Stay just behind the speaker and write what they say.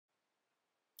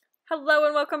Hello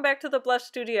and welcome back to the Blush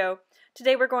Studio.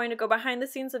 Today we're going to go behind the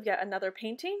scenes of yet another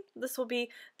painting. This will be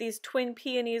these twin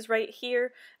peonies right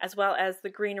here, as well as the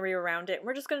greenery around it.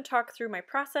 We're just going to talk through my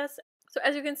process. So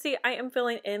as you can see, I am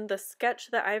filling in the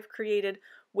sketch that I've created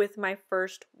with my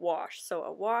first wash. So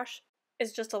a wash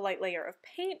is just a light layer of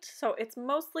paint, so it's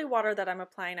mostly water that I'm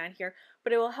applying on here,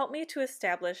 but it will help me to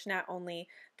establish not only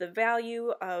the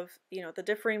value of, the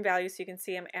differing values. So you can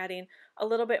see I'm adding a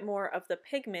little bit more of the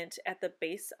pigment at the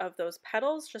base of those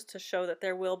petals just to show that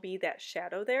there will be that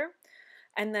shadow there.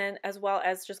 And then as well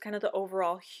as just kind of the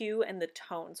overall hue and the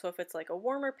tone. So if it's like a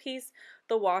warmer piece,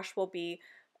 the wash will be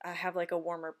have like a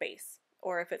warmer base.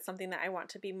 Or if it's something that I want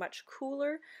to be much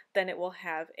cooler, then it will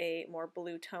have a more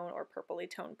blue tone or purpley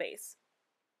tone base.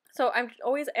 So I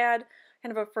always add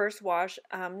kind of a first wash,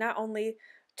 not only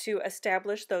to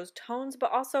establish those tones,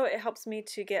 but also it helps me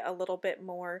to get a little bit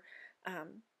more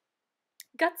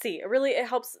gutsy. It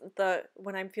helps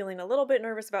when I'm feeling a little bit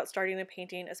nervous about starting a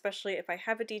painting, especially if I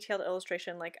have a detailed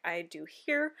illustration like I do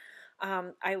here.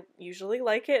 I usually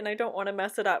like it and I don't want to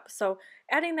mess it up. So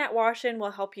adding that wash in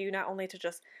will help you not only to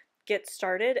just get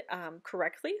started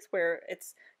correctly, where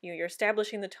you're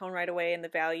establishing the tone right away and the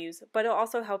values, but it'll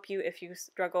also help you if you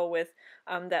struggle with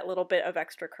that little bit of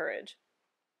extra courage.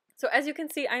 So as you can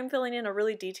see, I'm filling in a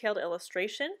really detailed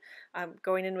illustration,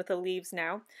 going in with the leaves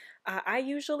now. I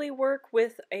usually work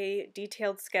with a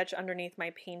detailed sketch underneath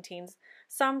my paintings.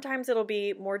 Sometimes it'll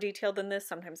be more detailed than this,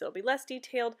 sometimes it'll be less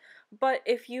detailed, but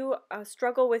if you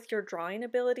struggle with your drawing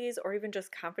abilities or even just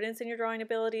confidence in your drawing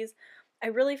abilities, I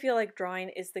really feel like drawing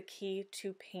is the key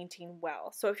to painting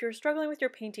well. So if you're struggling with your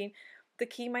painting, the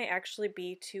key might actually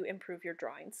be to improve your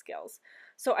drawing skills.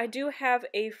 So I do have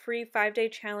a free 5-day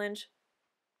challenge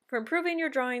for improving your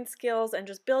drawing skills and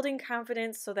just building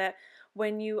confidence so that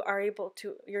when you're able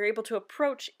to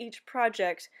approach each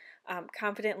project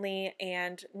confidently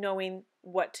and knowing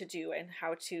what to do and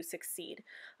how to succeed.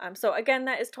 So again,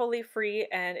 that is totally free,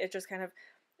 and it just kind of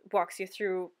walks you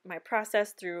through my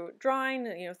process through drawing,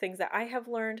 things that I have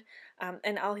learned,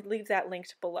 and I'll leave that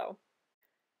linked below.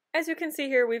 As you can see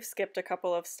here, we've skipped a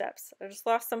couple of steps. I just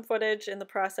lost some footage in the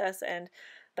process, and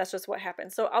that's just what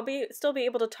happened. So I'll still be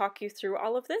able to talk you through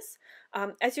all of this.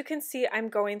 As you can see, I'm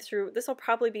going through, this will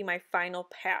probably be my final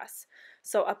pass.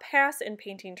 So a pass in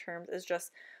painting terms is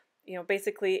just,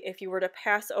 basically if you were to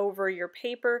pass over your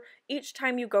paper, each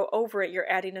time you go over it,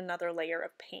 you're adding another layer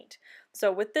of paint.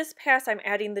 So with this pass, I'm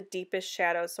adding the deepest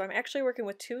shadows. So I'm actually working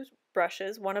with two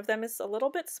brushes. One of them is a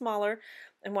little bit smaller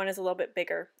and one is a little bit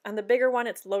bigger. On the bigger one,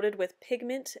 it's loaded with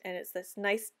pigment, and it's this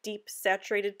nice deep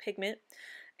saturated pigment.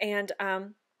 And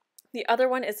the other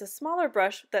one is a smaller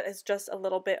brush that is just a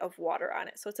little bit of water on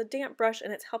it. So it's a damp brush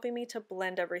and it's helping me to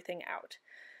blend everything out.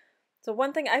 So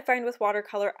one thing I find with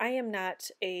watercolor, I am not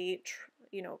a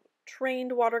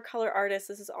trained watercolor artist.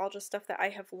 This is all just stuff that I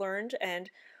have learned and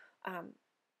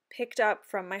picked up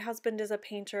from my husband as a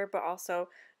painter, but also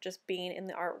just being in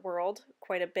the art world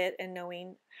quite a bit and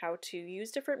knowing how to use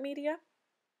different media.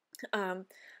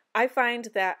 I find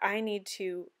that I need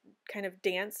to kind of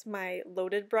dance my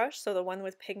loaded brush, so the one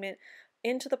with pigment,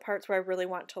 into the parts where I really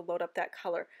want to load up that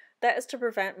color. That is to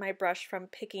prevent my brush from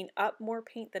picking up more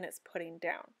paint than it's putting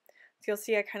down. So you'll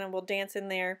see I kind of will dance in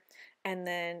there, and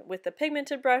then with the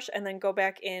pigmented brush, and then go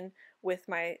back in with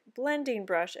my blending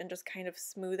brush and just kind of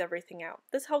smooth everything out.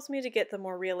 This helps me to get the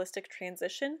more realistic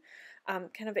transition.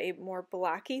 Kind of a more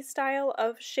blocky style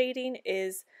of shading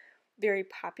is very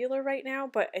popular right now,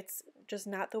 but it's just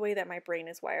not the way that my brain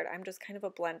is wired. I'm just kind of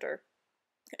a blender.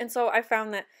 And so I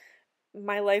found that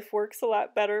my life works a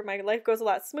lot better. My life goes a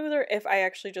lot smoother if I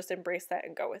actually just embrace that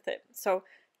and go with it. So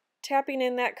tapping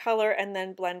in that color and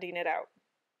then blending it out.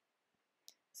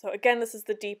 So again, this is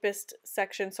the deepest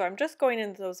section, so I'm just going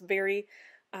into those very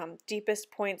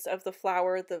deepest points of the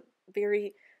flower, the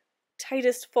very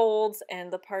tightest folds,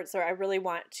 and the parts where I really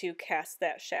want to cast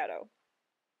that shadow.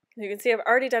 You can see I've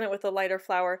already done it with the lighter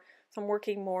flower, so I'm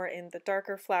working more in the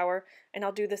darker flower, and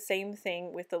I'll do the same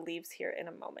thing with the leaves here in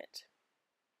a moment.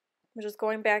 I'm just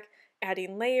going back,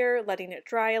 adding layer, letting it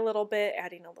dry a little bit,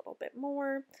 adding a little bit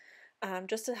more,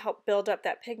 just to help build up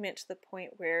that pigment to the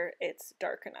point where it's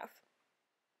dark enough.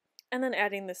 And then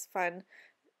adding this fun,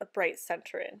 bright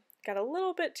center in. Got a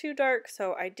little bit too dark,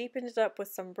 so I deepened it up with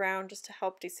some brown just to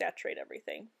help desaturate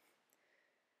everything.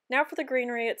 Now for the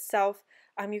greenery itself,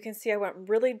 you can see I went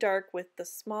really dark with the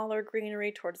smaller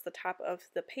greenery towards the top of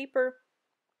the paper,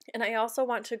 and I also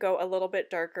want to go a little bit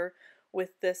darker with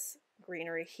this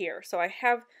greenery here. So I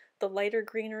have the lighter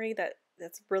greenery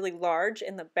that's really large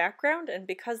in the background, and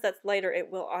because that's lighter, it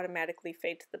will automatically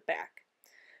fade to the back.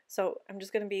 So I'm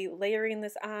just going to be layering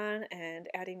this on and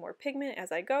adding more pigment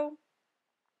as I go.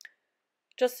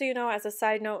 Just so you know, as a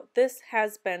side note, this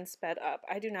has been sped up.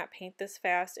 I do not paint this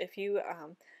fast. If you,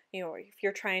 if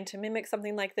you're trying to mimic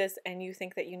something like this and you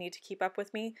think that you need to keep up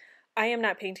with me, I am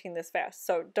not painting this fast,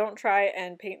 so don't try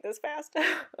and paint this fast.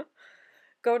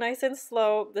 Go nice and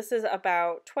slow. This is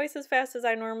about twice as fast as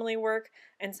I normally work,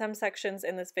 and some sections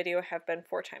in this video have been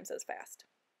 4 times as fast.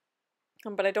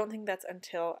 But I don't think that's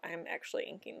until I'm actually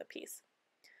inking the piece.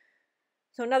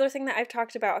 So another thing that I've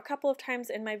talked about a couple of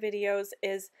times in my videos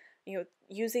is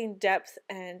using depth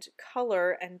and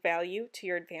color and value to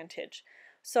your advantage.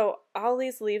 So all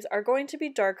these leaves are going to be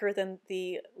darker than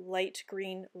the light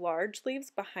green large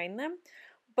leaves behind them,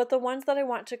 but the ones that I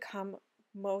want to come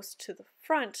most to the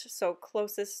front, so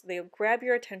closest, they'll grab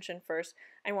your attention first,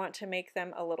 I want to make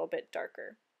them a little bit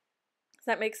darker. Does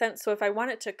that make sense? So if I want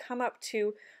it to come up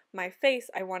to my face,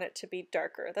 I want it to be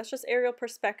darker. That's just aerial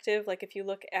perspective. Like if you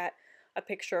look at a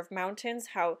picture of mountains,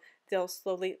 how they'll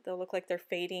look like they're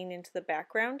fading into the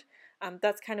background.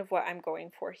 That's kind of what I'm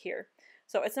going for here.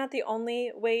 So it's not the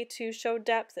only way to show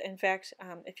depth. In fact,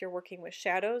 if you're working with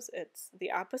shadows, it's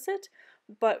the opposite.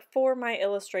 But for my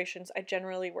illustrations, I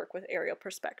generally work with aerial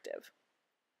perspective.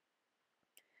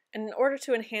 And in order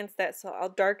to enhance that, so I'll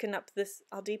darken up this,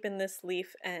 I'll deepen this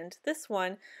leaf and this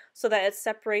one so that it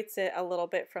separates it a little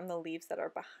bit from the leaves that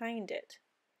are behind it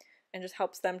and just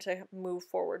helps them to move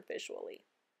forward visually.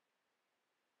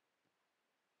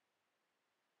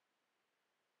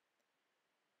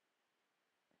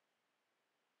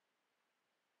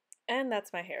 And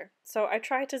that's my hair. So I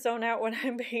try to zone out when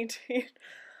I'm painting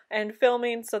and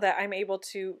filming so that I'm able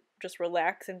to just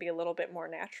relax and be a little bit more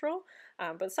natural.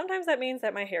 But sometimes that means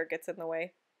that my hair gets in the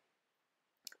way.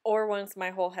 Or once my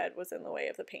whole head was in the way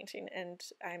of the painting and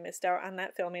I missed out on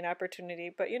that filming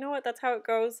opportunity. But you know what? That's how it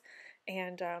goes.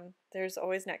 And there's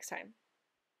always next time.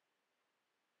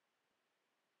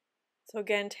 So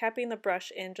again, tapping the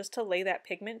brush in just to lay that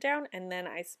pigment down, and then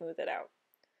I smooth it out.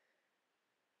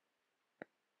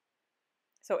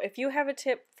 So if you have a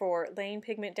tip for laying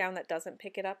pigment down that doesn't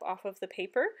pick it up off of the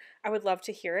paper, I would love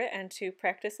to hear it and to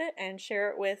practice it and share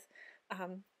it with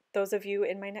those of you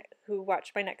in who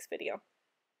watch my next video.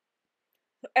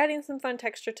 So adding some fun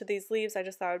texture to these leaves, I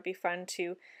just thought it would be fun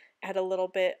to add a little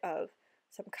bit of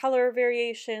some color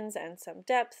variations and some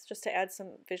depth just to add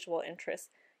some visual interest.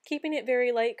 Keeping it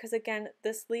very light because again,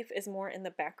 this leaf is more in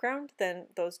the background than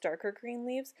those darker green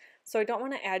leaves, so I don't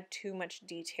want to add too much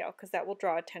detail because that will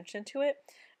draw attention to it,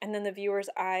 and then the viewer's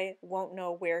eye won't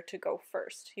know where to go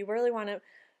first. You really want to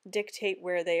dictate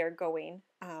where they are going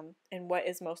and what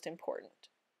is most important.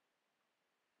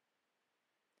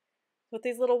 With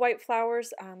these little white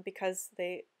flowers, because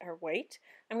they are white,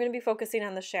 I'm going to be focusing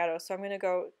on the shadow, so I'm going to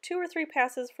go 2 or 3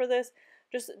 passes for this,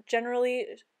 just generally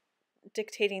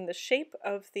dictating the shape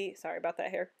of the, sorry about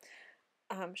that hair,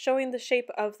 showing the shape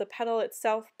of the petal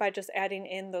itself by just adding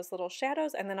in those little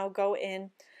shadows, and then I'll go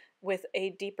in with a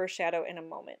deeper shadow in a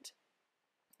moment.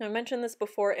 Now, I mentioned this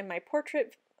before in my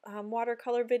portrait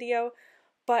watercolor video,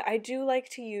 but I do like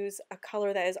to use a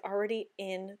color that is already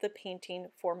in the painting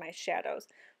for my shadows.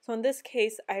 So in this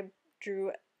case, I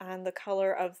drew on the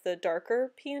color of the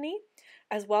darker peony,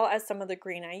 as well as some of the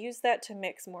green. I used that to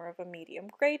mix more of a medium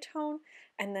gray tone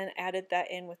and then added that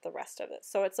in with the rest of it.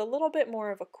 So it's a little bit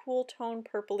more of a cool tone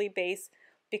purpley base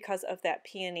because of that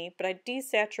peony, but I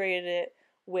desaturated it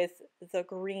with the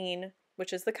green,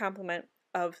 which is the complement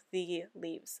of the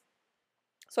leaves.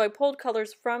 So I pulled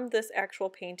colors from this actual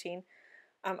painting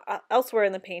elsewhere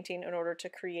in the painting in order to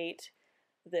create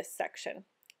this section.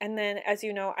 And then, as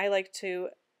you know, I like to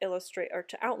illustrate or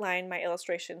to outline my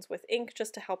illustrations with ink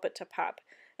just to help it to pop.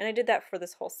 And I did that for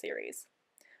this whole series.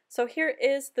 So here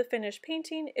is the finished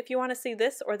painting. If you want to see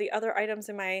this or the other items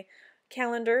in my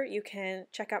calendar, you can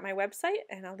check out my website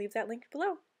and I'll leave that link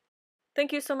below.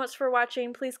 Thank you so much for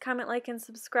watching. Please comment, like, and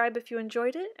subscribe if you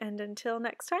enjoyed it. And until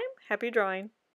next time, happy drawing!